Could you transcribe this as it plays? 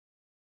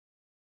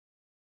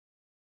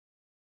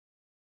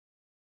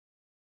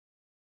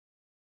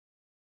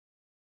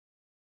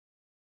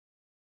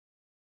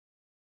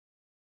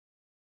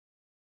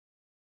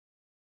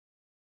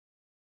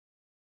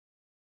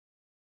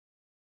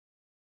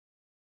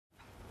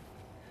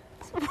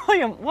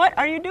William, what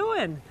are you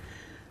doing?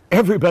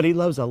 Everybody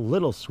loves a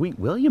little Sweet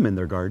William in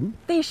their garden.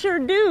 They sure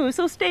do,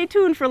 so stay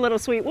tuned for Little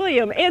Sweet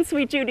William and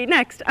Sweet Judy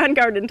next on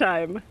Garden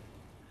Time.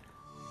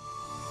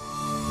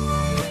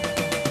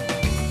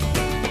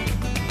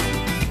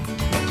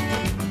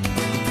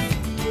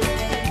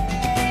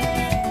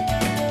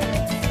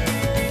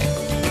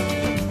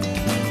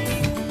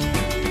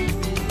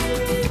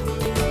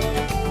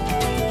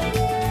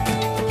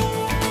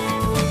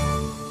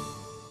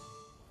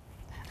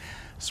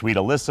 Sweet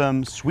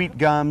Alyssum, Sweet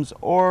Gums,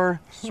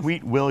 or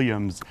Sweet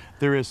Williams.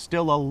 There is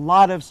still a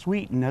lot of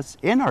sweetness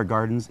in our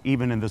gardens,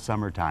 even in the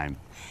summertime.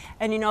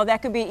 And you know,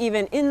 that could be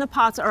even in the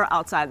pots or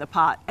outside the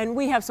pot. And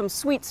we have some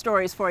sweet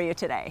stories for you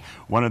today.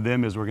 One of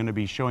them is we're going to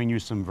be showing you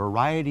some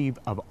variety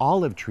of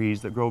olive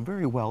trees that grow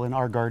very well in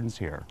our gardens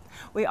here.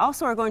 We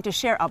also are going to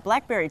share a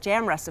blackberry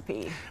jam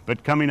recipe.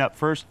 But coming up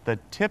first, the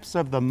tips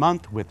of the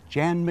month with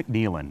Jan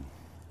McNeilin.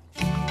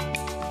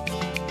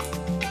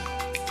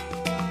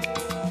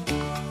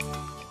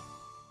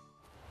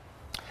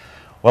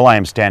 Well, I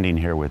am standing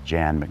here with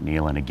Jan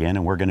McNeilin again,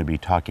 and we're going to be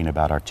talking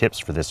about our tips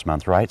for this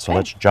month, right? So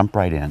let's jump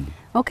right in.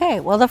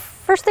 Okay, well, the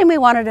first thing we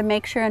wanted to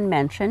make sure and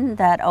mention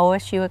that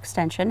OSU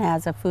Extension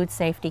has a food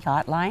safety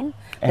hotline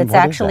that's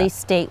actually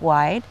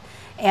statewide,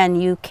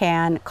 and you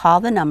can call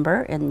the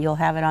number, and you'll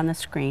have it on the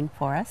screen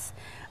for us,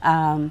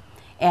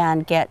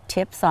 and get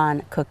tips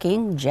on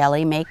cooking,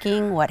 jelly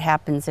making, what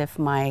happens if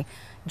my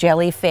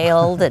jelly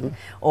failed, and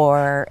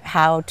or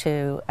how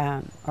to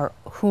or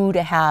who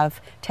to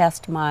have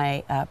test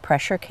my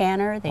pressure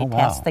canner. They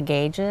test the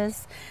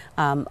gauges,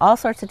 all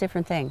sorts of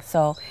different things.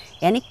 So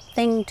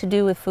anything to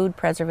do with food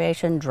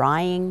preservation,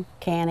 drying,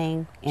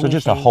 canning, anything, so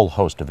just a whole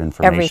host of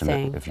information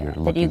everything if you're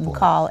looking that you can for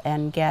call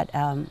and get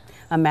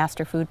a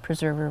master food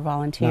preserver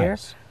volunteer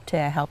to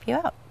help you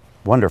out.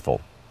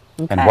 Wonderful.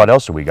 Okay. And what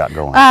else have we got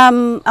going?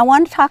 I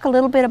want to talk a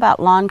little bit about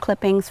lawn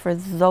clippings for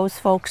those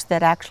folks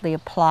that actually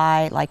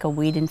apply like a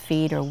weed and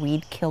feed or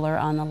weed killer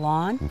on the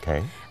lawn.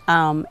 Okay.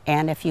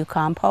 And if you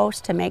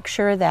compost, to make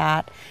sure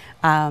that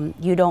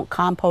you don't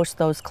compost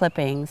those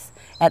clippings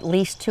at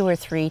least 2 or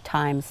 3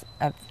 times,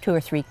 2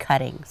 or 3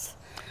 cuttings.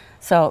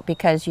 So,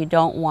 because you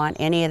don't want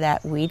any of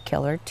that weed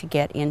killer to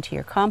get into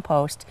your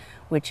compost,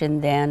 which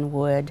then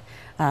would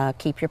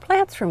keep your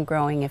plants from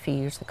growing if you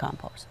use the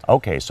compost.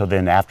 Okay, so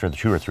then after the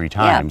 2 or 3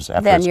 times,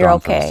 after then it's you're gone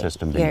okay. through the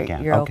system, then you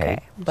can. You're okay.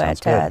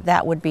 But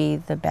that would be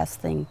the best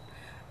thing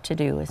to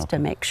do, is to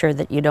make sure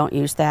that you don't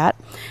use that.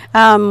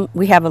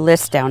 We have a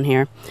list down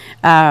here.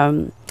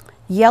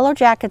 Yellow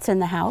jackets in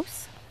the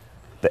house.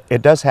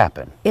 It does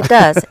happen. It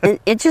does.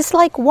 It's just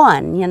like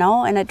one, you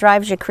know, and it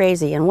drives you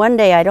crazy. And one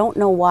day, I don't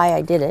know why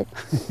I did it,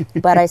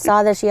 but I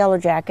saw this yellow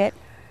jacket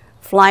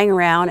flying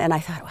around, and I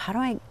thought, how do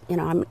I, you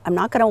know, I'm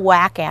not going to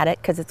whack at it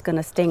because it's going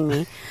to sting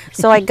me.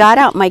 So I got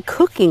out my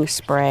cooking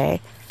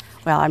spray.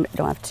 Well, I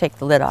don't have to take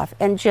the lid off,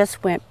 and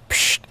just went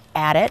psh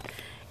at it,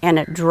 and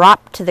it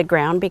dropped to the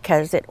ground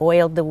because it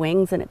oiled the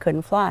wings and it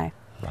couldn't fly.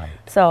 Right.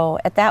 So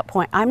at that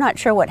point, I'm not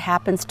sure what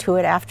happens to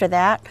it after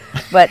that,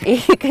 but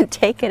you can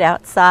take it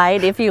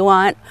outside if you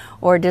want,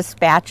 or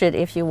dispatch it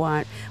if you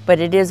want. But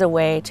it is a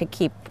way to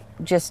keep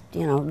just,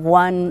 you know,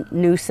 one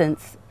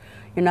nuisance.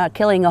 You're not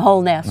killing a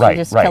whole nest, you're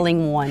just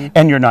killing one.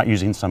 And you're not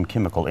using some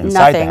chemical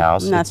inside the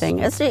house. Nothing.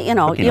 It's, you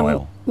know, you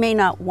oil. may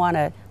not want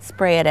to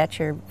spray it at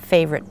your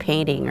favorite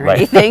painting or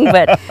anything,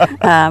 but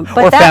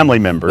or family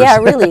members. Yeah,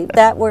 really,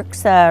 that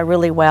works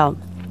really well.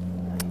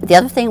 The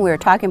other thing we were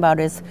talking about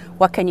is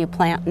what can you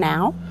plant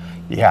now?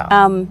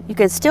 Yeah. You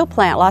can still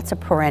plant lots of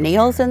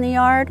perennials in the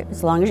yard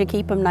as long as you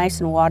keep them nice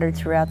and watered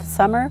throughout the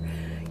summer.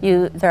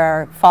 There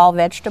are fall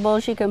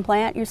vegetables you can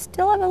plant. You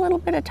still have a little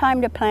bit of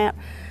time to plant,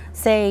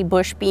 say,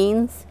 bush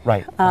beans,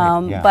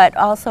 but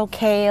also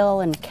kale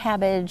and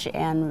cabbage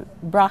and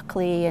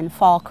broccoli and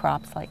fall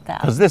crops like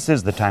that. Because this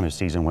is the time of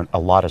season when a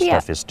lot of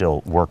stuff is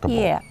still workable.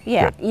 Yeah.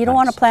 Good. You don't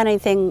want to plant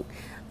anything.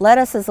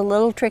 Lettuce is a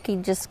little tricky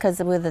just because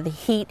with the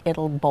heat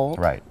it'll bolt.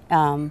 Right.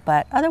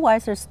 But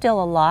otherwise there's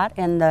still a lot,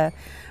 and the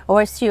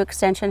OSU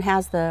Extension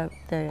has the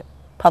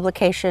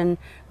publication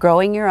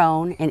Growing Your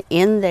Own, and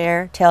in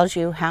there tells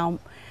you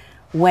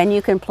when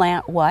you can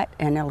plant what,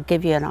 and it'll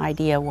give you an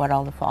idea of what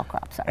all the fall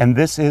crops are. And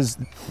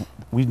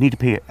we need to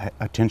pay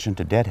attention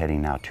to deadheading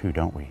now too,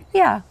 don't we?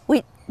 Yeah,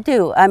 we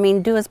do. I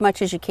mean, do as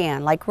much as you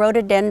can. Like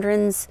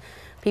rhododendrons,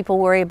 people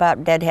worry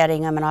about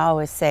deadheading them, and I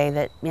always say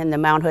that in the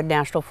Mount Hood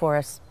National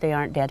Forest, they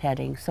aren't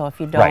deadheading. So if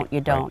you don't,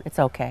 you don't. It's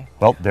okay.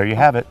 Well, there you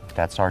have it.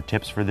 That's our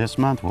tips for this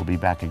month. We'll be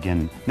back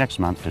again next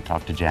month to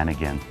talk to Jan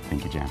again.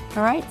 Thank you, Jan.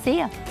 All right, see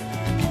ya.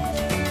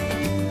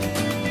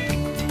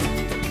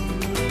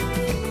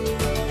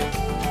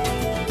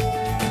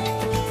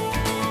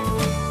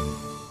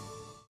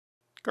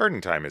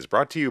 Garden Time is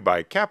brought to you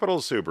by Capital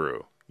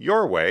Subaru,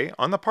 your way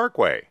on the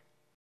Parkway.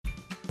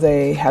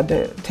 They had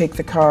to take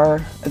the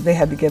car, they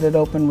had to get it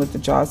open with the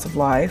jaws of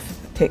life,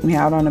 take me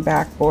out on a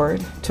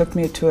backboard, took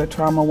me to a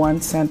Trauma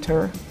One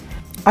center.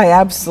 I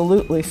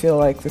absolutely feel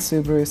like the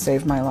Subaru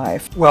saved my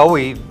life. Well,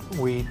 we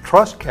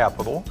trust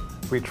Capital.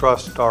 We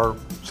trust our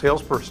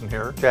salesperson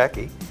here,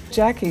 Jackie.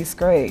 Jackie's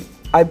great.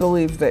 I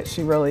believe that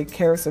she really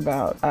cares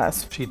about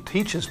us. She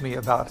teaches me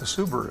about the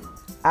Subaru.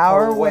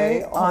 Our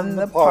way on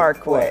the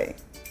Parkway.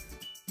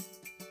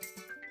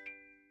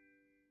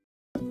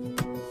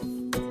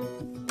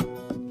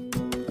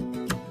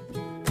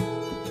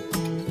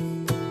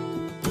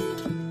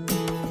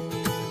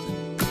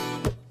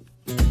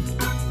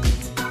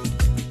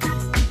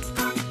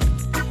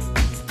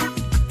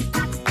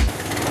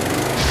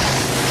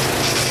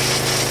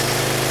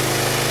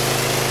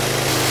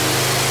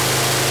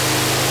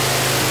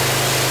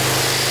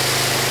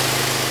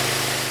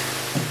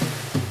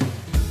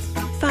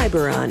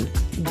 Fiberon.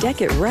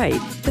 Deck it right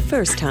the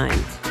first time.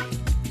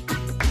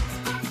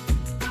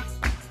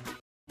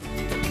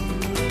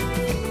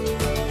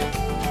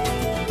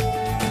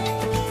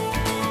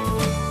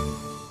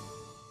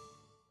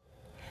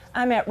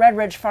 I'm at Red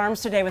Ridge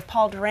Farms today with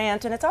Paul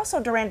Durant, and it's also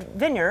Durant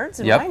Vineyards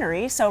and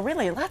Winery, so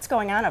really lots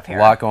going on up here.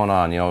 A lot going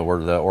on. You know,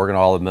 we're the Oregon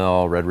Olive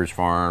Mill, Red Ridge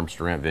Farms,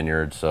 Durant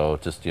Vineyards, so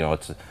just, you know,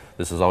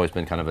 this has always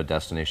been kind of a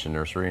destination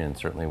nursery, and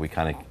certainly we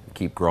kind of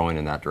keep growing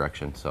in that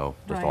direction, so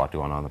just a lot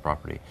going on the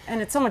property.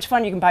 And it's so much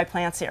fun, you can buy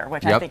plants here,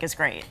 which I think is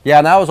great. Yeah,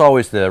 and that was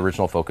always the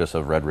original focus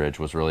of Red Ridge,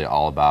 was really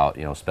all about,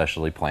 you know,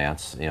 specialty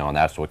plants, you know, and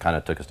that's what kind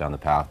of took us down the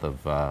path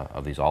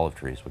of these olive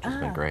trees, which has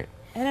been great.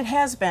 And it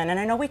has been, and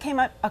I know we came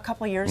up a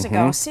couple of years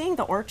ago seeing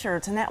the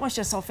orchards, and that was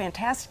just so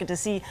fantastic to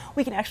see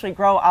we can actually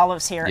grow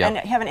olives here and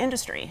have an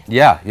industry.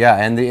 Yeah,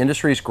 and the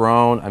industry's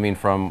grown. I mean,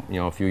 from, you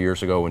know, a few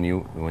years ago when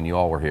you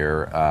all were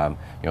here,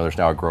 you know, there's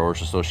now a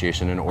growers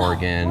association in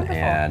Oregon,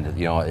 and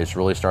you know, it's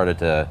really started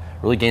to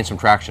really gain some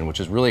traction, which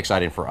is really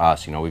exciting for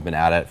us. You know, we've been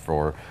at it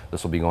for,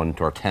 this will be going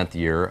into our 10th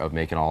year of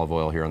making olive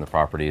oil here on the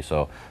property,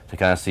 so to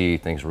kind of see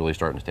things really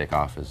starting to take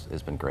off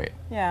has been great.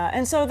 Yeah,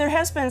 and so there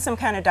has been some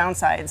kind of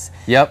downsides.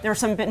 Yep. There were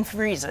some bitten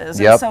freezes.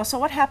 Yep. And so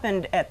what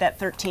happened at that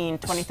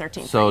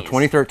 2013 So freeze?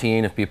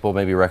 2013, if people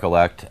maybe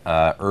recollect,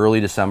 early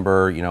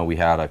December, you know, we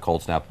had a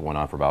cold snap that went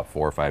on for about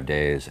 4 or 5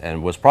 days,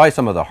 and was probably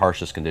some of the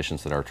harshest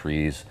conditions that our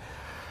trees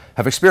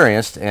have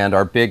experienced. And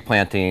our big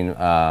planting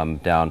down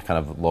kind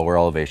of lower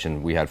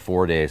elevation, we had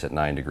 4 days at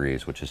 9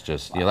 degrees, which is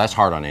just, you know, that's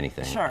hard on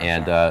anything. Sure,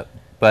 and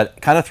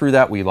but kind of through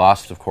that, we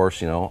lost, of course,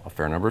 you know, a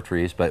fair number of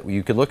trees, but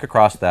you could look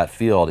across that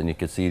field and you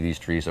could see these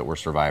trees that were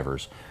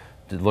survivors.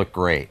 Did look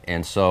great.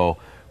 And so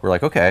we're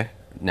like, okay,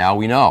 now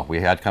we know.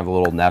 We had kind of a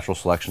little natural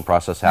selection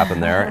process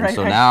happen there. And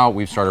so now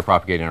we've started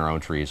propagating our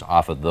own trees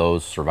off of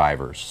those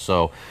survivors.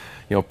 So,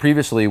 you know,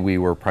 previously we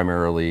were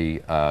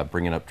primarily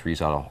bringing up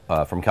trees out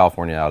of, from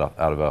California out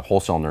of a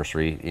wholesale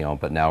nursery, you know,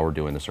 but now we're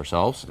doing this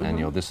ourselves. And,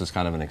 you know, this is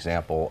kind of an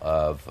example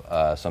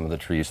of some of the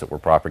trees that we're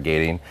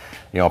propagating.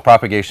 You know,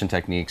 propagation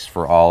techniques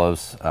for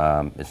olives,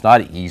 it's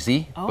not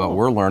easy, but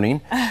we're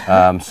learning.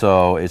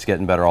 So it's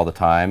getting better all the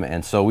time.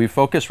 And so we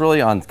focus really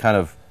on kind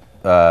of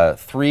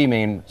 3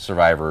 main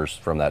survivors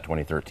from that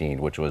 2013,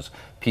 which was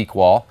Peak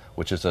Wall,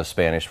 which is a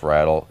Spanish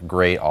varietal,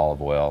 great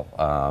olive oil,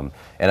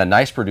 and a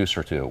nice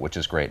producer too, which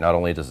is great. Not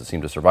only does it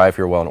seem to survive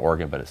here well in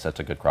Oregon, but it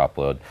sets a good crop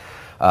load.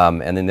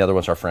 And then the other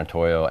ones are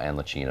Frantoio and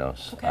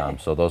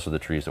Lecinos. So those are the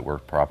trees that we're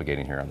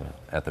propagating here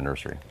at the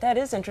nursery. That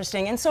is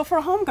interesting. And so for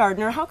a home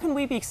gardener, how can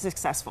we be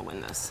successful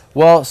in this?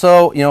 Well,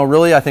 so, you know,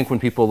 really I think when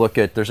people look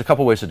at, there's a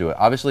couple ways to do it.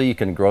 Obviously you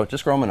can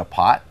just grow them in a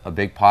pot, a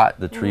big pot.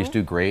 The trees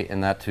do great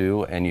in that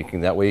too, and you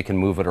can, that way you can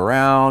move it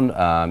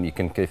around. You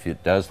can, if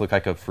it does look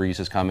like a freeze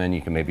is coming,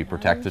 you can maybe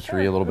protect the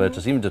tree a little bit,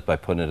 even just by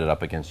putting it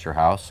up against your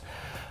house.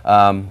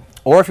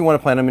 Or if you want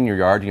to plant them in your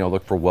yard, you know,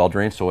 look for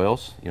well-drained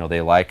soils. You know,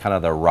 they like kind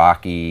of the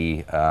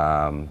rocky,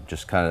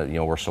 just kind of, you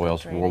know,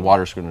 where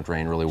water's going to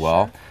drain really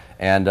well.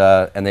 And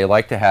they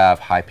like to have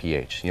high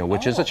pH, you know,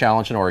 which is a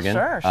challenge in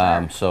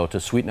Oregon. So to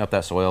sweeten up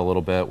that soil a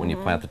little bit when you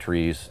plant the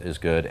trees is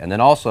good. And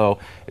then also,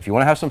 if you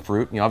want to have some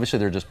fruit, you know, obviously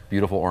they're just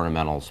beautiful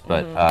ornamentals,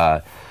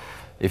 but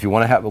if you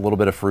want to have a little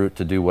bit of fruit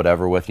to do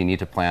whatever with, you need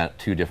to plant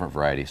 2 different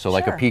varieties. So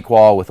like a Peak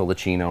Wall with a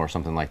Lecino or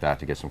something like that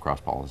to get some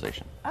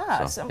cross-pollination.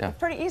 So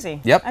pretty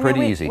easy. Yep,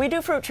 pretty easy. We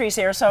do fruit trees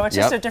here, so it's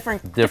just a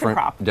different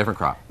crop. Different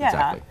crop,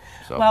 exactly.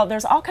 So. Well,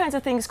 there's all kinds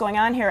of things going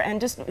on here,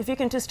 and just if you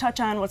can just touch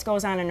on what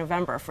goes on in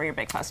November for your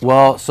big festival.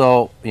 Well,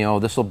 so, you know,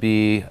 this will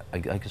be, I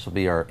guess this will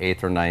be our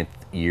 8th or 9th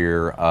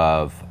year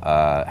of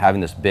having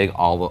this big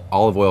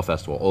olive oil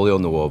festival, Olio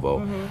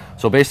Nuovo.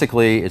 So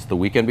basically, it's the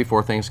weekend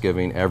before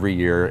Thanksgiving every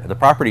year. The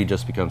property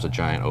just becomes a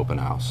giant open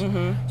house.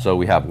 So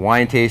we have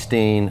wine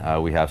tasting,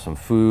 we have some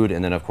food,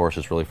 and then of course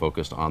it's really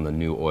focused on the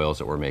new oils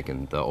that we're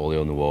making, the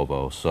Olio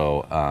Nuovo.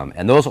 So,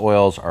 and those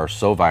oils are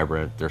so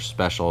vibrant, they're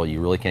special,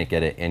 you really can't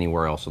get it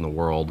anywhere else in the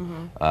world,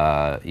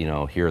 you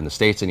know, here in the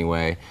States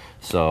anyway.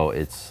 So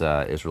it's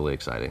really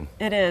exciting.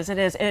 It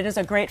is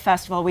a great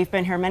festival. We've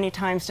been here many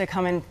times to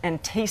come in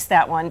and taste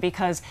that one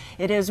because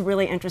it is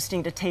really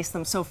interesting to taste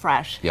them so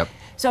fresh. Yep.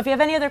 So if you have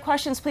any other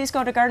questions, please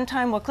go to Garden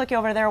Time. We'll click you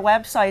over to their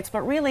websites,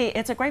 but really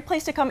it's a great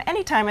place to come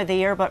any time of the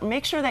year, but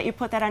make sure that you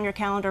put that on your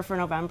calendar for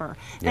November.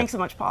 Thanks so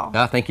much, Paul.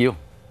 Yeah, thank you.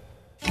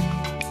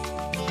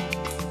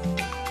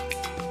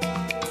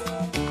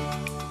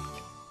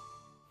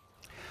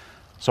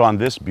 So on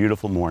this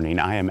beautiful morning,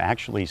 I am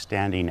actually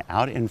standing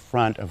out in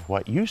front of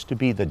what used to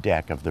be the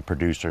deck of the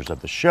producers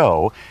of the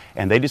show,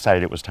 and they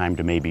decided it was time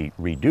to maybe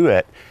redo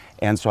it.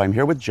 And so I'm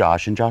here with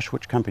Josh. And Josh,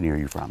 which company are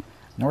you from?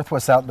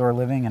 Northwest Outdoor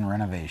Living and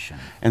Renovation.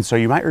 And so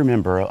you might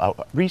remember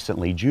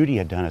recently Judy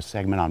had done a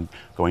segment on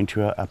going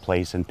to a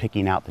place and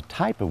picking out the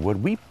type of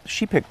wood.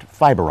 She picked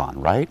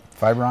Fiberon, right?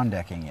 Fiberon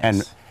decking,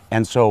 yes.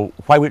 And so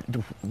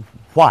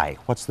why?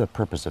 What's the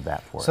purpose of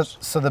that for us?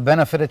 So the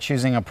benefit of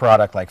choosing a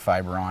product like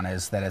Fiberon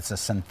is that it's a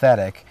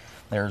synthetic.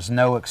 There's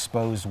no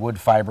exposed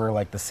wood fiber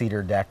like the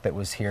cedar deck that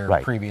was here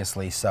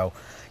previously. So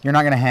you're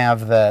not going to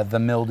have the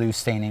mildew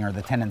staining or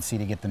the tendency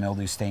to get the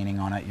mildew staining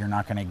on it. You're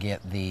not going to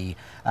get the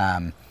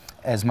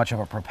as much of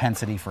a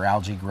propensity for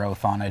algae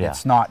growth on it. Yeah.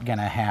 It's not going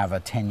to have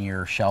a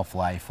 10-year shelf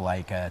life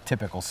like a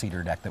typical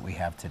cedar deck that we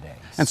have today.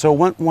 And so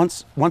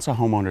once a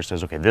homeowner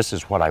says, okay, this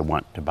is what I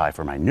want to buy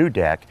for my new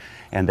deck,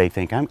 and they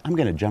think, I'm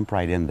going to jump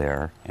right in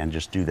there and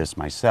just do this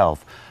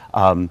myself,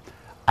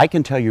 I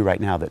can tell you right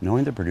now that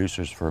knowing the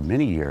producers for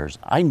many years,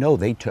 I know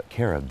they took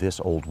care of this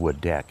old wood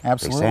deck.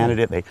 Absolutely. They sanded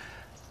it,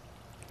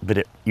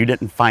 but you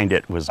didn't find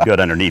it was good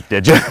underneath,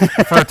 did you?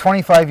 For a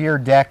 25-year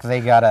deck, they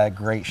got a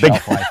great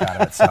shelf life out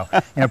of it. So,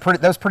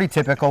 that was pretty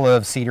typical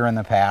of cedar in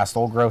the past.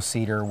 Old growth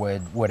cedar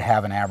would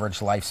have an average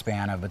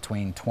lifespan of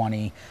between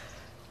 20.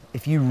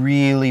 If you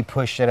really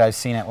push it, I've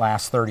seen it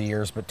last 30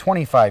 years, but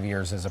 25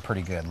 years is a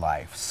pretty good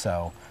life.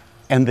 So,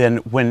 and then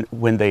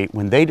when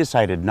they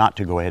decided not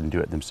to go ahead and do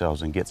it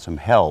themselves and get some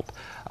help,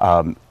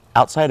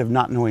 outside of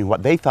not knowing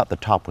what they thought the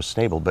top was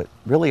stable, but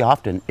really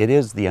often it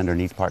is the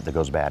underneath part that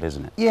goes bad,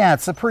 isn't it? Yeah,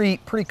 it's a pretty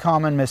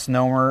common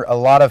misnomer. A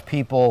lot of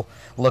people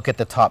look at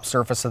the top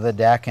surface of the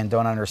deck and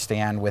don't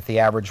understand with the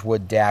average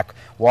wood deck,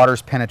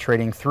 water's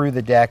penetrating through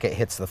the deck, it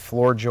hits the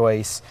floor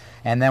joists,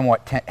 and then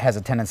what has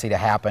a tendency to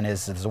happen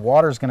is the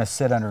water's going to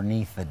sit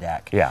underneath the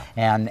deck. Yeah.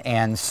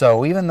 And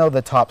so even though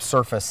the top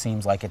surface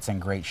seems like it's in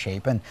great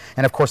shape, and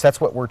of course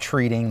that's what we're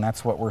treating,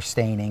 that's what we're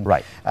staining.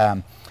 Right.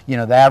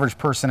 The average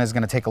person is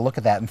going to take a look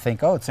at that and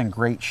think, oh, it's in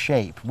great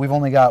shape. We've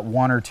only got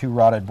 1 or 2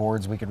 rotted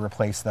boards. We could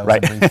replace those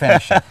and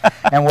refinish it.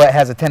 And what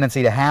has a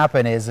tendency to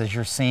happen is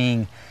you're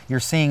seeing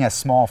a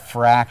small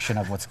fraction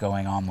of what's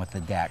going on with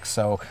the deck.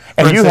 So,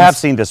 and you have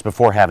seen this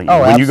before, haven't you?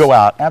 Oh, when you go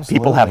out, absolutely.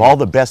 People have all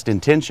the best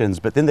intentions,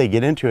 but then they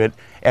get into it,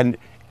 and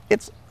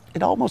it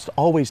almost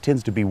always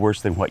tends to be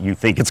worse than what you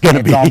think it's going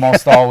to be. It's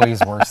almost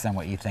always worse than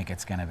what you think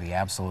it's going to be,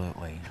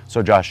 absolutely.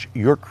 So Josh,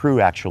 your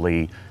crew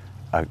actually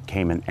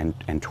came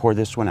and tore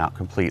this one out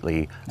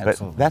completely.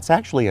 Absolutely. But that's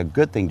actually a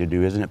good thing to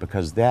do, isn't it?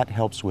 Because that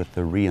helps with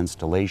the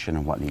reinstallation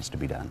and what needs to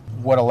be done.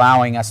 What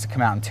allowing us to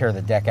come out and tear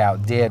the deck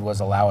out did was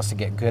allow us to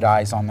get good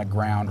eyes on the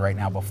ground right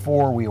now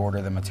before we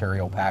order the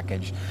material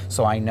package,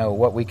 so I know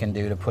what we can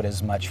do to put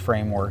as much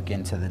framework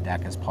into the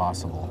deck as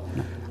possible.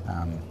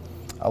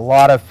 A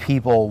lot of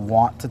people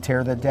want to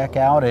tear the deck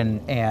out,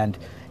 and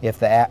if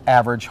the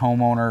average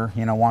homeowner,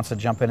 wants to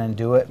jump in and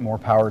do it, more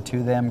power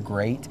to them,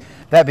 great.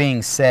 That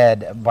being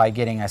said, by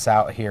getting us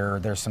out here,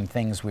 there's some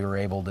things we were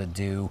able to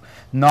do,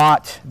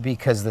 not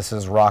because this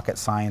is rocket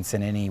science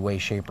in any way,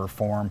 shape, or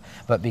form,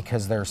 but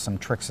because there's some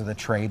tricks of the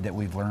trade that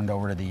we've learned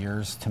over the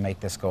years to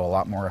make this go a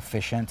lot more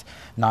efficient,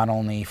 not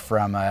only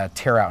from a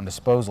tear out and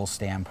disposal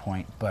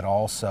standpoint, but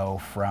also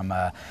from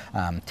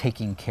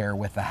taking care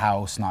with the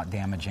house, not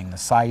damaging the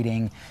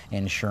siding,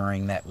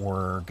 ensuring that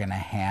we're gonna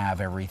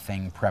have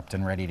everything prepped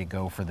and ready to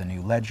go for the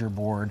new ledger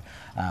board,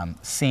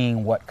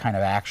 seeing what kind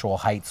of actual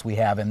heights we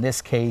have. In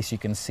this case, you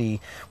can see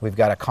we've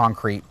got a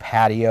concrete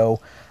patio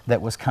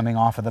that was coming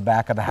off of the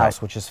back of the house,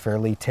 which is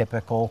fairly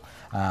typical.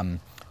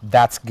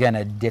 That's going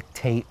to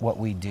dictate what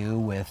we do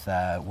with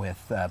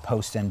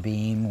post and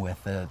beam,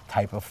 with the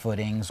type of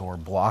footings or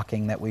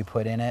blocking that we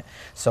put in it.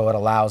 So it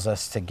allows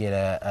us to get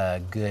a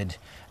good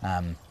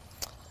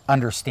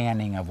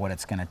understanding of what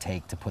it's going to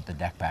take to put the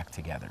deck back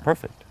together.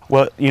 Perfect.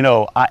 Well,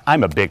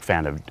 I'm a big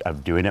fan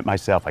of doing it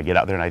myself. I get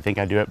out there and I think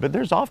I do it, but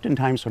there's often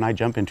times when I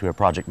jump into a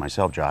project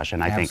myself, Josh,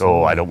 and I think,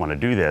 oh, I don't want to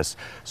do this.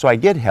 So I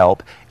get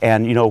help,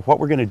 and what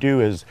we're going to do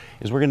is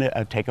we're going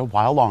to take a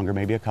while longer,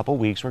 maybe a couple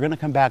weeks. We're going to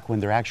come back when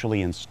they're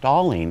actually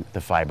installing the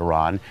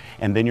Fiberon,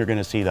 and then you're going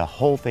to see the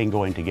whole thing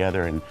going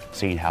together and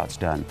seeing how it's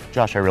done.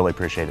 Josh, I really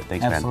appreciate it.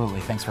 Thanks, man.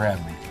 Absolutely. Thanks for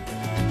having me.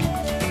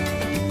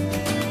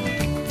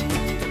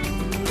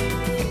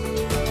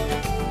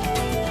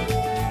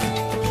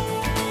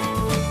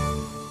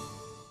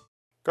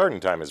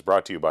 Garden Time is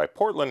brought to you by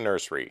Portland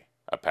Nursery,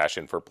 a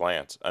passion for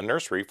plants, a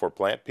nursery for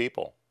plant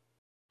people.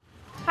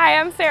 Hi,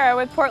 I'm Sarah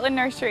with Portland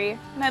Nursery,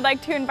 and I'd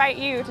like to invite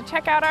you to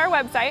check out our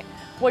website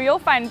where you'll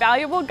find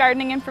valuable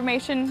gardening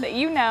information that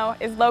you know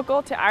is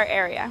local to our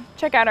area.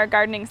 Check out our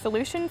gardening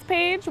solutions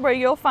page where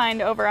you'll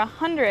find over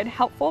 100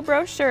 helpful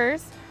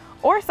brochures,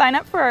 or sign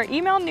up for our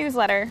email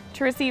newsletter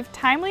to receive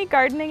timely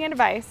gardening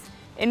advice,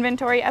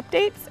 inventory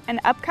updates, and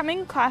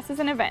upcoming classes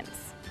and events.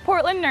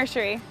 Portland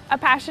Nursery, a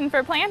passion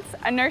for plants,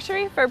 a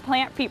nursery for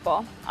plant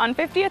people, on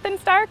 50th and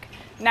Stark,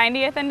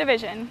 90th and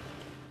Division.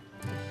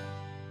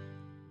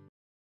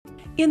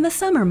 In the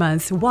summer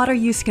months, water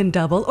use can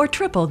double or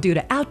triple due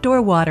to outdoor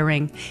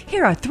watering.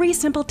 Here are 3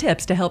 simple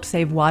tips to help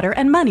save water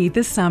and money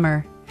this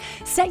summer.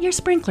 Set your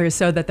sprinklers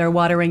so that they're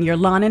watering your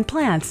lawn and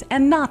plants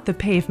and not the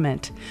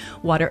pavement.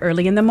 Water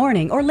early in the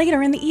morning or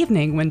later in the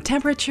evening when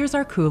temperatures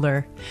are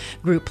cooler.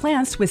 Group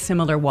plants with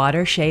similar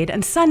water, shade,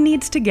 and sun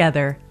needs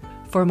together.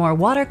 For more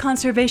water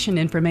conservation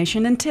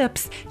information and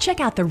tips, check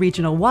out the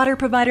Regional Water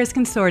Providers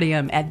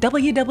Consortium at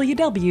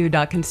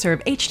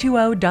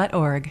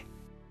www.conserveh2o.org.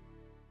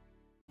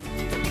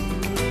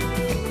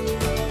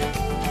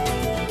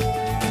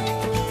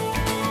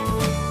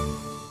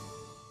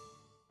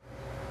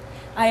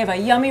 I have a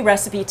yummy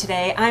recipe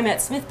today. I'm at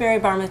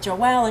Smithberry Barn with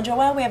Joelle, and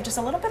Joelle, we have just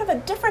a little bit of a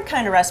different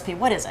kind of recipe.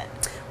 What is it?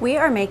 We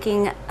are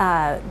making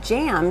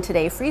jam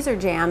today, freezer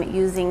jam,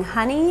 using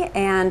honey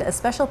and a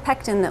special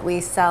pectin that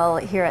we sell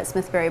here at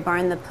Smithberry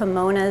Barn, the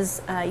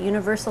Pomona's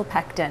Universal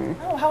Pectin.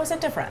 Oh, how is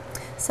it different?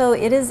 So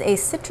it is a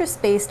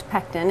citrus-based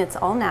pectin. It's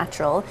all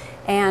natural,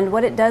 and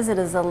what it does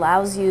is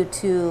allows you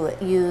to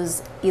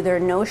use either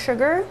no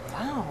sugar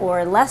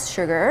or less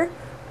sugar.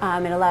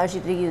 It allows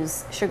you to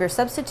use sugar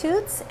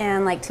substitutes,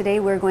 and like today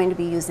we're going to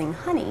be using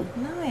honey.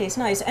 Nice,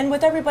 nice. And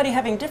with everybody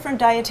having different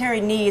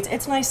dietary needs,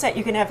 it's nice that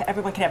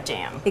everyone can have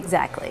jam.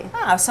 Exactly.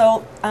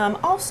 So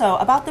also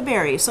about the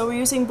berries. So we're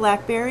using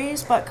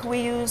blackberries, but can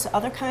we use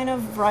other kind of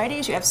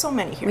varieties? You have so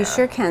many here. We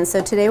sure can.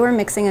 So today we're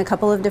mixing a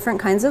couple of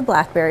different kinds of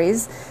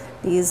blackberries.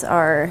 These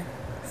are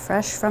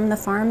fresh from the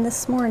farm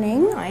this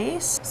morning.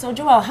 Nice. So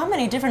Joelle, how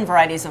many different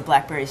varieties of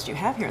blackberries do you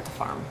have here at the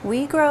farm?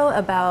 We grow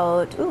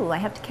about, I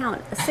have to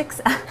count, 6,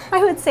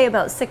 I would say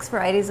about 6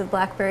 varieties of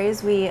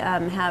blackberries. We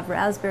have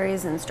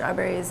raspberries and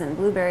strawberries and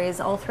blueberries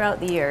all throughout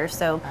the year.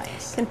 So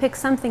you can pick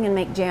something and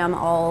make jam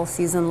all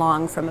season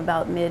long from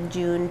about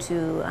mid-June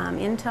to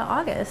into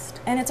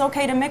August. And it's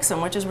okay to mix them,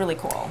 which is really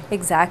cool.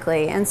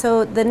 Exactly. And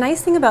so the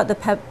nice thing about the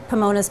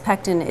Pomona's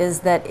Pectin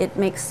is that it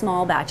makes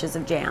small batches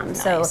of jam.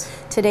 Nice. So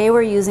today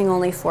we're using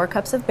only 4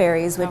 cups of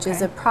berries, which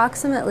is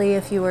approximately,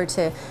 if you were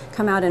to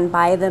come out and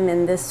buy them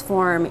in this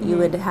form, you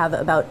would have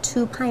about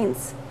 2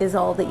 pints is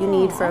all that you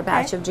need for a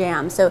batch of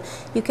jam. So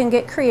you can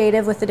get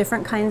creative with the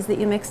different kinds that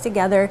you mix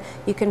together.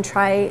 You can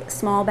try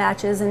small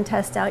batches and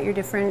test out your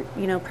different,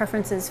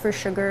 preferences for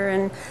sugar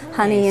and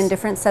honey and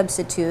different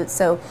substitutes.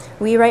 So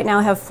we right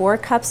now have 4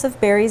 cups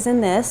of berries in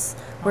this.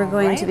 We're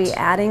going to be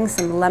adding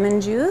some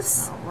lemon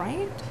juice. All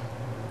right.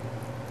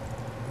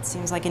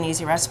 Seems like an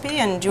easy recipe.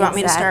 And do you want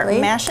me to start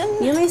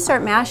mashing? You may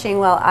start mashing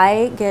while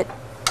I get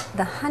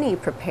the honey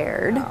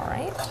prepared. All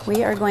right.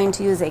 We are going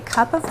to use a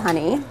cup of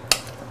honey.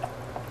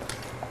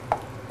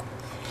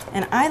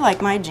 And I like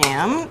my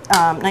jam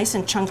nice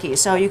and chunky,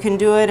 so you can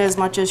do it as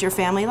much as your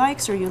family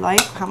likes or you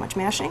like. How much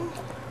mashing?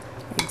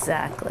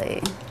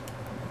 Exactly.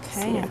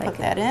 Okay, and put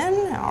that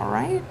in. All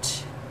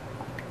right.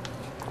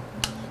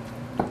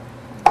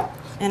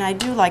 And I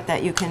do like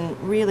that you can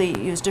really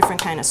use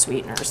different kind of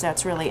sweeteners.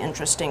 That's really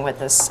interesting with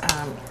this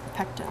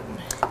pectin.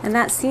 And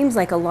that seems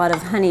like a lot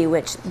of honey,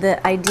 which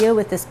the idea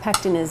with this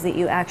pectin is that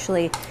you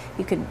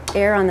could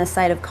err on the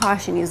side of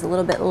caution, use a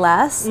little bit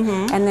less,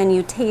 and then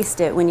you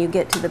taste it when you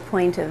get to the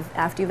point of,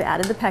 after you've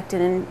added the pectin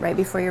in, right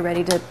before you're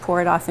ready to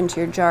pour it off into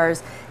your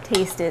jars,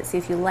 taste it, see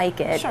if you like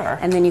it,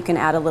 and then you can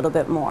add a little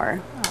bit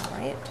more. All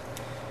right.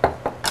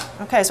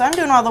 Okay, so I'm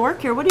doing all the work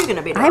here. What are you going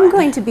to be doing? I'm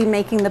going to be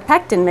making the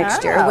pectin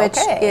mixture, which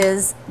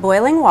is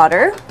boiling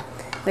water.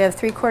 We have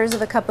 3/4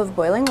 of a cup of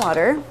boiling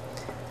water.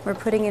 We're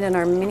putting it in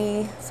our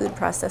mini food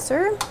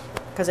processor.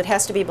 Because it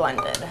has to be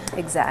blended.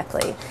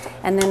 Exactly.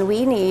 And then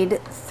we need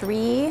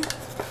 3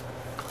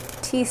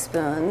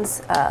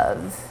 teaspoons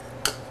of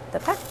the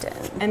pectin.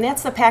 And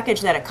that's the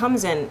package that it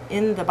comes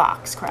in the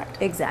box, correct?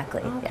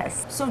 Exactly,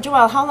 yes. So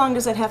Joelle, how long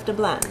does it have to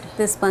blend?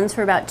 This blends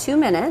for about 2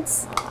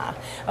 minutes.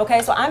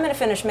 Okay, so I'm going to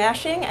finish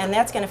mashing, and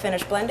that's going to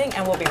finish blending,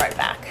 and we'll be right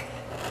back.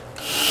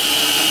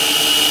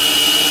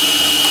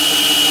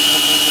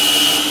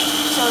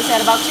 So is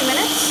that about 2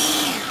 minutes?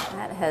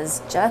 That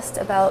has just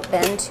about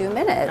been 2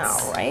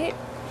 minutes. All right.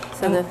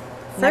 So the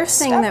first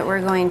thing that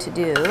we're going to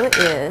do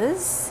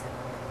is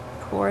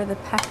pour the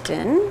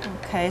pectin.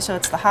 Okay, so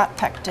it's the hot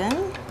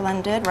pectin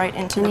blended right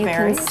into the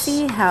berries. You can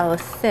see how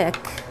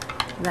thick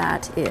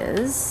that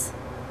is.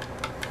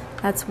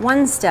 That's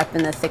one step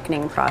in the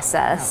thickening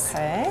process.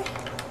 Okay.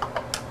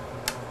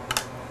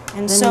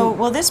 And so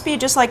will this be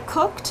just like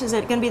cooked? Is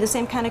it going to be the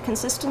same kind of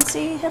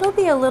consistency? It'll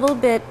be a little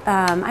bit,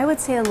 I would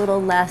say a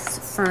little less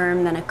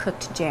firm than a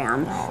cooked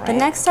jam. The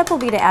next step will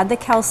be to add the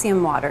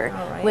calcium water,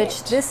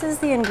 which this is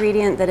the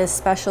ingredient that is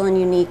special and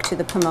unique to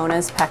the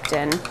Pomona's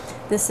Pectin.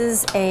 This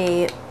is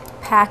a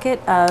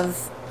packet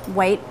of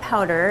white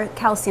powder,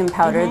 calcium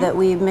powder, that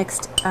we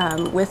mixed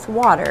with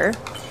water.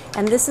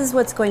 And this is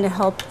what's going to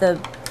help the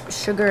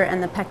sugar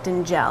and the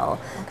pectin gel.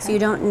 So you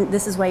don't,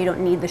 this is why you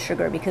don't need the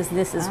sugar, because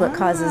this is what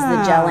causes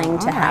the gelling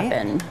to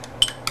happen.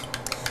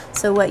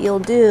 So what you'll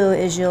do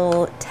is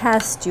you'll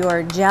test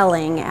your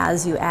gelling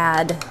as you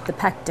add the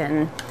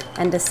pectin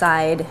and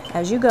decide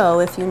as you go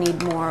if you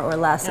need more or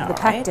less of the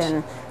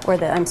pectin or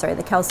the, I'm sorry,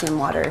 the calcium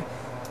water.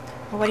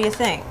 Well, what do you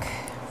think?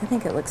 I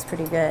think it looks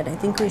pretty good. I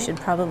think we should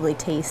probably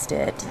taste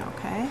it.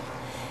 Okay.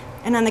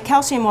 And on the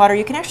calcium water,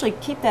 you can actually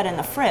keep that in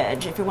the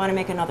fridge if you want to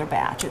make another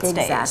batch. It stays.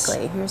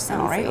 Exactly. Here's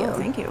some for you. Oh,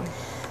 thank you.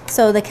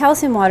 So the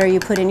calcium water you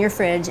put in your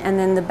fridge, and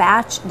then the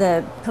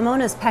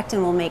Pomona's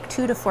pectin will make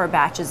 2 to 4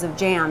 batches of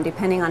jam,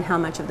 depending on how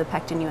much of the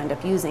pectin you end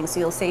up using. So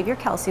you'll save your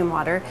calcium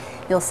water,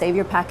 you'll save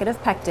your packet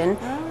of pectin,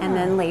 and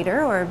then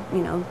later, or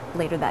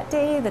later that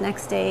day, the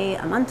next day,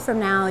 a month from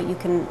now, you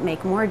can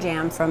make more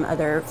jam from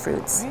other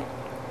fruits. Right.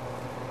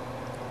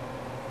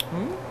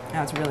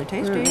 That's really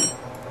tasty.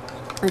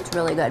 It's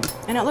really good.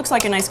 And it looks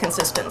like a nice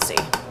consistency.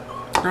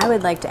 I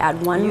would like to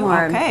add one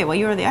more. Okay, well,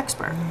 you are the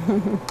expert.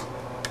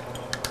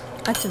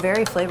 That's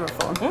very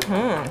flavorful.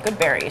 Good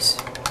berries.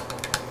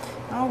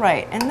 All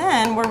right, and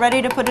then we're ready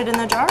to put it in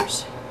the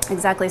jars?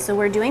 Exactly, so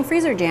we're doing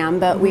freezer jam,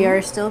 but we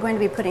are still going to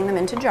be putting them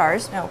into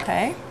jars.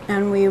 Okay.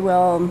 And we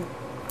will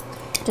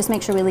just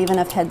make sure we leave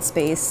enough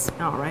headspace.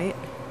 All right.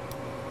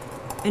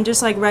 And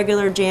just like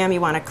regular jam,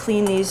 you want to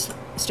clean these,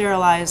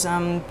 sterilize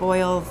them,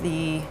 boil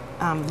the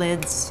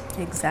lids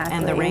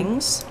and the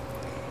rings.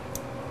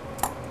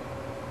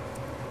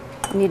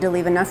 You need to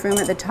leave enough room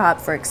at the top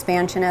for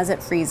expansion as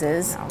it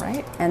freezes. All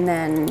right. And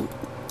then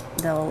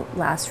they'll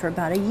last for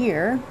about a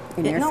year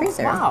in your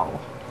freezer. Wow,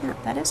 yeah.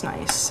 That is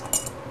nice.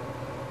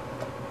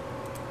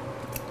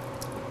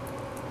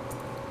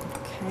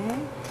 Okay.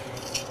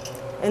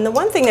 And the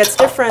one thing that's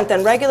different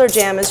than regular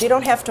jam is you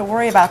don't have to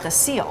worry about the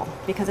seal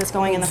because it's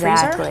going in the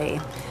freezer.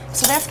 Exactly.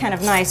 So that's kind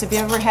of nice. If you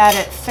ever had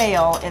it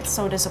fail, it's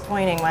so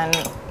disappointing when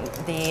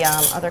the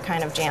other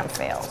kind of jam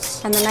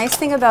fails. And the nice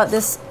thing about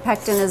this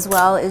pectin as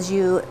well is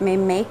you may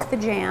make the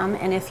jam,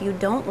 and if you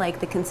don't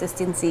like the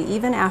consistency,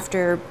 even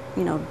after,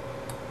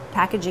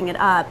 packaging it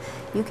up,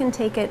 you can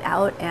take it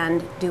out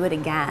and do it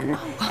again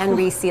and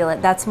reseal it.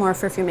 That's more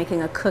for if you're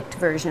making a cooked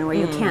version where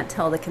you can't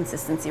tell the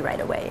consistency right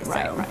away.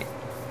 Right.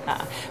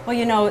 Well,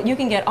 you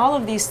can get all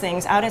of these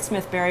things out at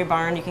Smith Berry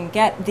Barn. You can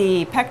get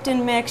the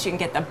pectin mix, you can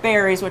get the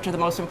berries, which are the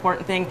most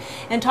important thing,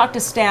 and talk to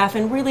staff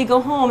and really go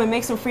home and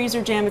make some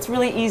freezer jam. It's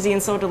really easy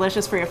and so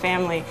delicious for your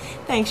family.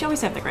 Thanks. You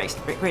always have the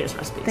greatest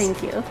recipes.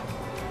 Thank you.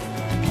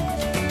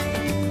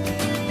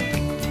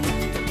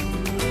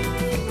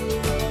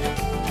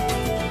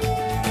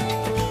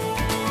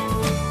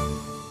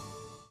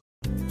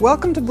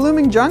 Welcome to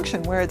Blooming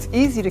Junction, where it's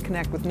easy to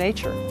connect with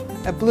nature.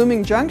 At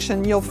Blooming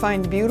Junction, you'll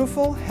find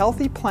beautiful,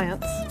 healthy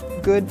plants,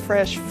 good,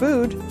 fresh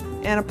food,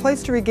 and a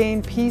place to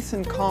regain peace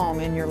and calm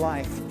in your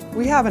life.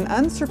 We have an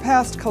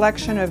unsurpassed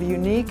collection of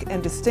unique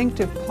and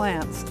distinctive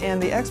plants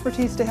and the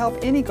expertise to help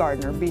any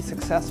gardener be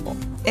successful.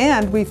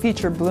 And we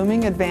feature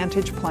Blooming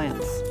Advantage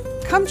plants.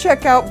 Come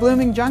check out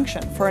Blooming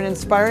Junction for an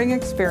inspiring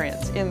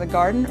experience in the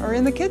garden or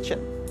in the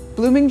kitchen.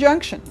 Blooming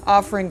Junction,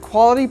 offering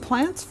quality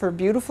plants for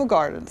beautiful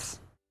gardens.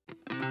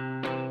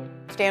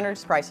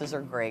 Standard's prices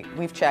are great.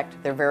 We've checked,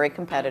 they're very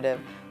competitive.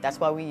 That's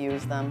why we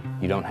use them.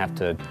 You don't have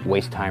to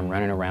waste time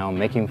running around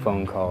making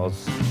phone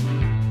calls.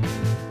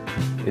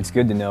 It's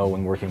good to know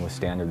when working with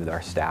Standard that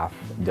our staff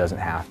doesn't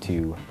have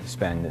to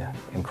spend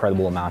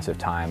incredible amounts of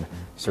time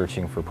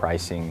searching for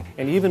pricing.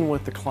 And even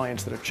with the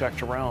clients that have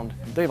checked around,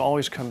 they've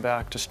always come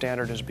back to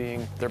Standard as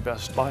being their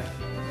best buy.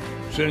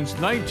 Since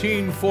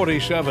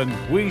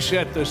 1947, we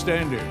set the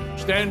standard.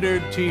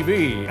 Standard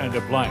TV and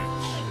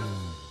appliance.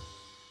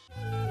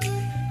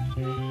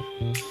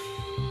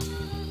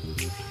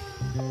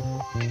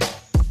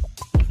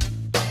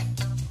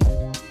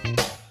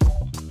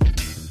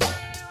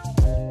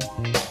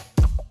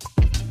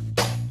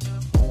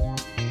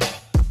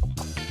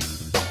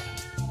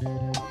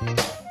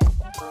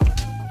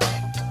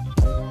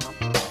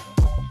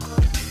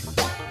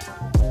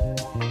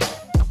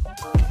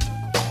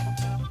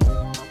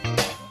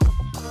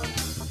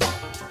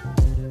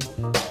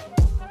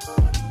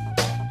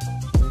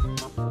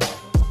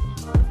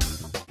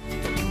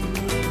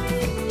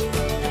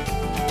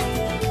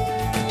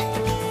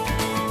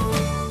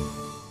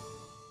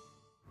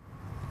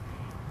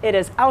 It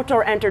is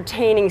outdoor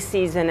entertaining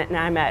season, and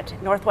I'm at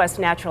Northwest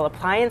Natural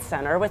Appliance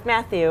Center with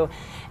Matthew.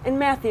 And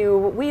Matthew,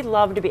 we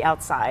love to be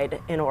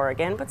outside in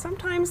Oregon, but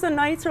sometimes the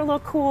nights are a little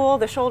cool,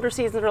 the shoulder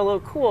seasons are a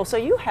little cool, so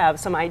you have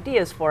some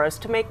ideas for us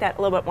to make that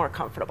a little bit more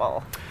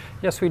comfortable.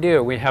 Yes, we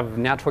do. We have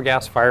natural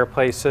gas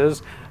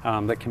fireplaces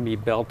that can be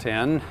built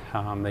in.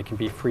 They can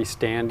be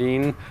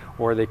freestanding,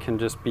 or they can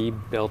just be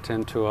built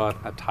into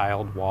a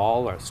tiled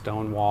wall or a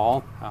stone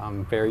wall.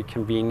 Very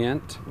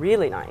convenient.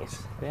 Really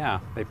nice.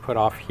 Yeah, they put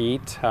off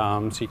heat,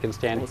 so you can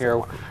stand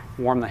here,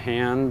 warm the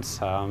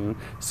hands,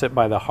 sit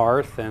by the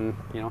hearth, and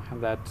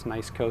have that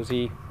nice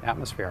cozy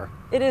atmosphere.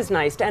 It is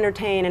nice to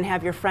entertain and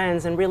have your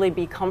friends and really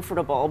be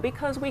comfortable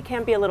because we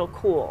can be a little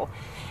cool.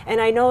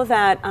 And I know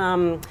that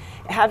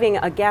having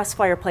a gas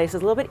fireplace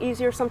is a little bit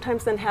easier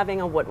sometimes than having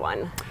a wood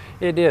one.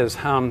 It is.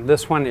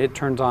 This one, it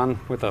turns on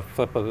with a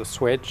flip of the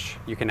switch.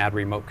 You can add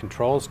remote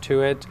controls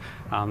to it.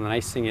 The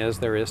nice thing is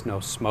there is no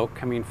smoke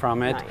coming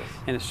from it. Nice.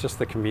 And it's just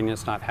the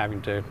convenience not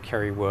having to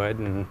carry wood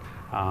and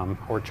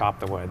or chop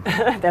the wood.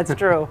 That's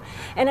true.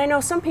 And I know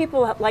some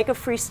people like a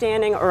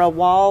freestanding or a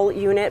wall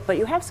unit, but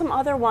you have some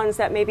other ones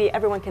that maybe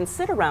everyone can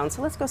sit around,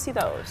 so let's go see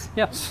those.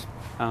 Yes.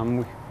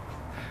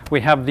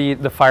 We have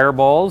the fire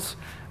bowls.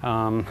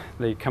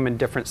 They come in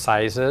different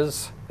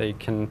sizes. They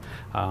can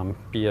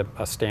be a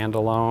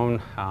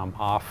standalone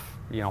off,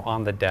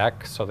 on the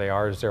deck, so they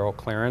are zero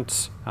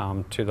clearance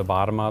to the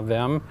bottom of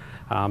them.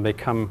 They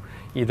come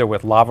either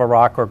with lava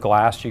rock or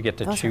glass. You get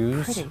to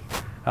choose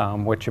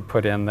what you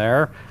put in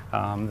there.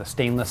 The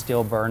stainless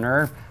steel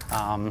burner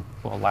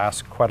will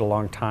last quite a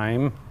long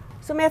time.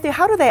 So Matthew,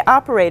 how do they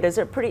operate? Is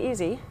it pretty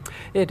easy?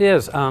 It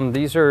is.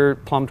 These are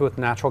plumbed with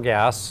natural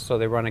gas, so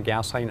they run a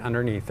gas line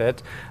underneath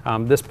it.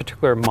 This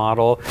particular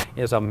model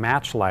is a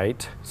match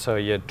light, so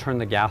you turn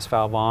the gas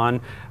valve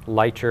on,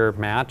 light your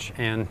match,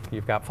 and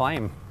you've got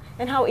flame.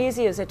 And how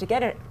easy is it to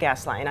get a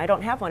gas line? I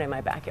don't have one in my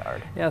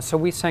backyard. Yeah, so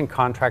we send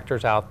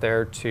contractors out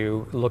there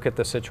to look at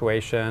the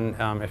situation.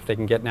 If they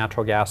can get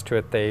natural gas to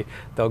it,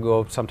 they'll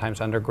go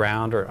sometimes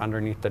underground or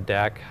underneath the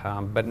deck.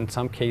 But in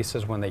some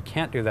cases, when they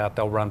can't do that,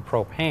 they'll run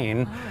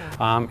propane.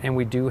 And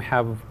we do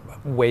have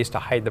ways to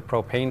hide the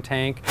propane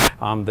tank.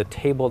 The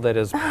table that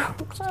is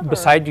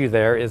beside you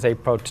there is a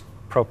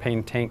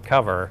propane tank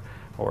cover,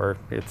 or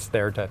it's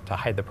there to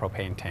hide the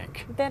propane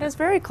tank. That is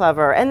very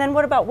clever. And then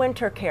what about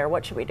winter care?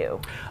 What should we do?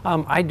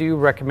 I do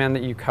recommend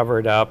that you cover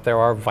it up. There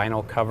are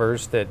vinyl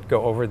covers that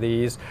go over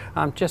these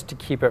just to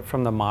keep it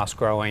from the moss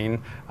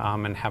growing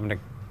and having to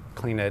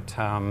clean it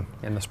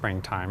in the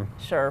springtime.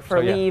 Sure,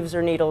 for leaves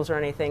or needles or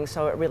anything,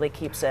 so it really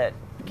keeps it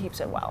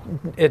well.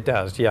 It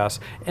does, yes.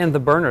 And the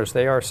burners,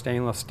 they are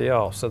stainless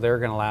steel, so they're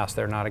going to last.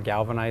 They're not a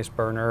galvanized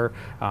burner,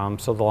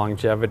 so the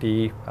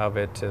longevity of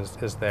it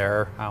is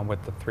there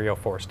with the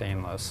 304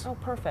 stainless. Oh,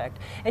 perfect.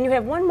 And you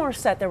have one more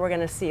set that we're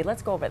going to see.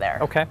 Let's go over there.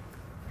 Okay.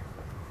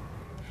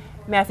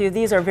 Matthew,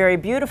 these are very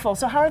beautiful.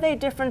 So how are they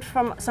different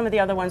from some of the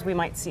other ones we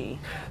might see?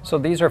 So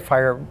these are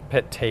fire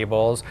pit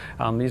tables.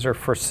 These are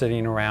for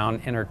sitting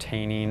around,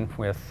 entertaining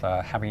with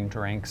having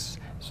drinks,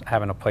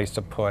 having a place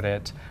to put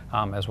it,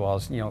 as well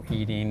as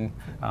eating.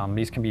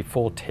 These can be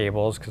full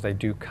tables because they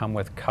do come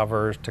with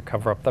covers to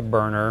cover up the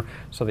burner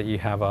so that you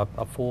have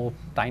a full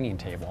dining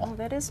table. Oh,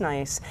 that is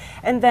nice.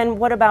 And then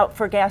what about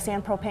for gas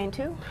and propane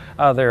too?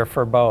 They're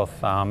for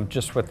both.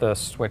 Just with the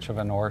switch of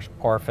an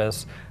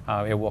orifice,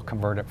 it will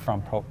convert it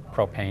from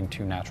propane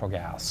to natural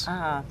gas.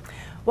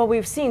 Well,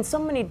 we've seen so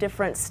many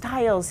different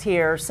styles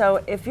here,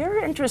 so if you're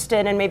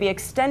interested in maybe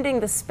extending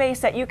the space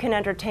that you can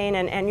entertain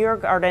in your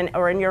garden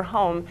or in your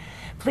home,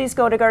 please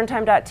go to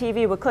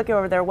gardentime.tv. We'll click you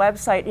over their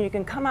website and you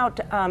can come out,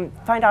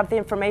 find out the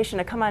information,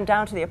 and come on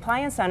down to the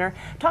Appliance Center,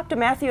 talk to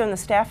Matthew and the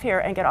staff here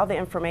and get all the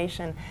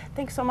information.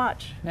 Thanks so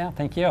much. Yeah,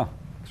 thank you.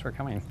 Thanks for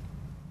coming.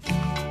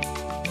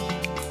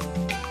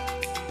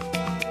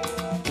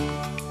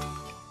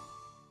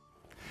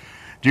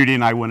 Judy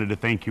and I wanted to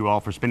thank you all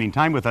for spending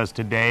time with us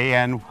today.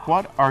 And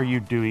what are you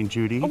doing,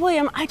 Judy?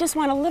 William, I just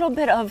want a little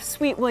bit of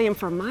Sweet William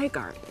for my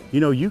garden.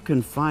 You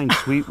can find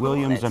Sweet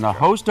Williams and a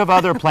host of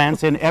other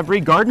plants in every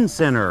garden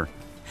center.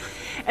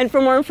 And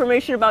for more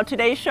information about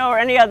today's show or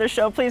any other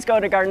show, please go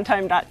to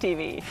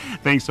gardentime.tv.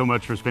 Thanks so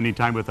much for spending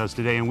time with us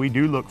today, and we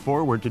do look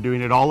forward to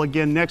doing it all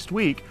again next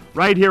week,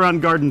 right here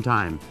on Garden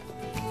Time.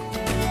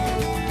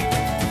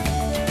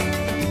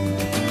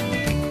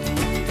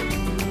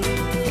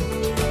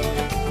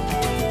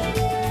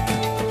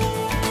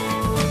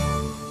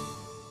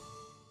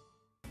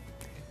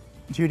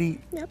 Judy,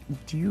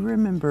 do you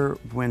remember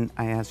when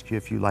I asked you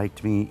if you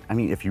liked me? I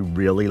mean, if you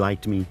really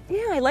liked me?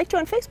 Yeah, I liked you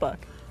on Facebook.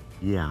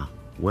 Yeah,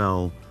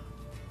 well,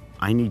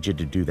 I need you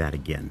to do that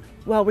again.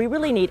 Well, we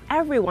really need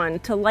everyone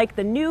to like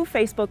the new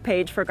Facebook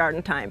page for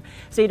Garden Time.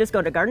 So you just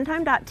go to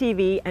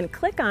gardentime.tv and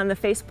click on the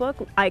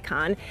Facebook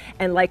icon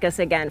and like us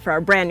again for our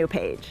brand new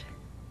page.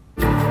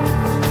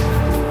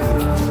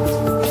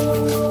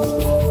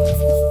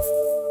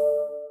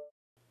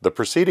 The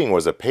proceeding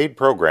was a paid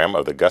program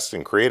of the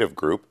Guston Creative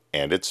Group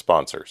and its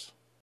sponsors.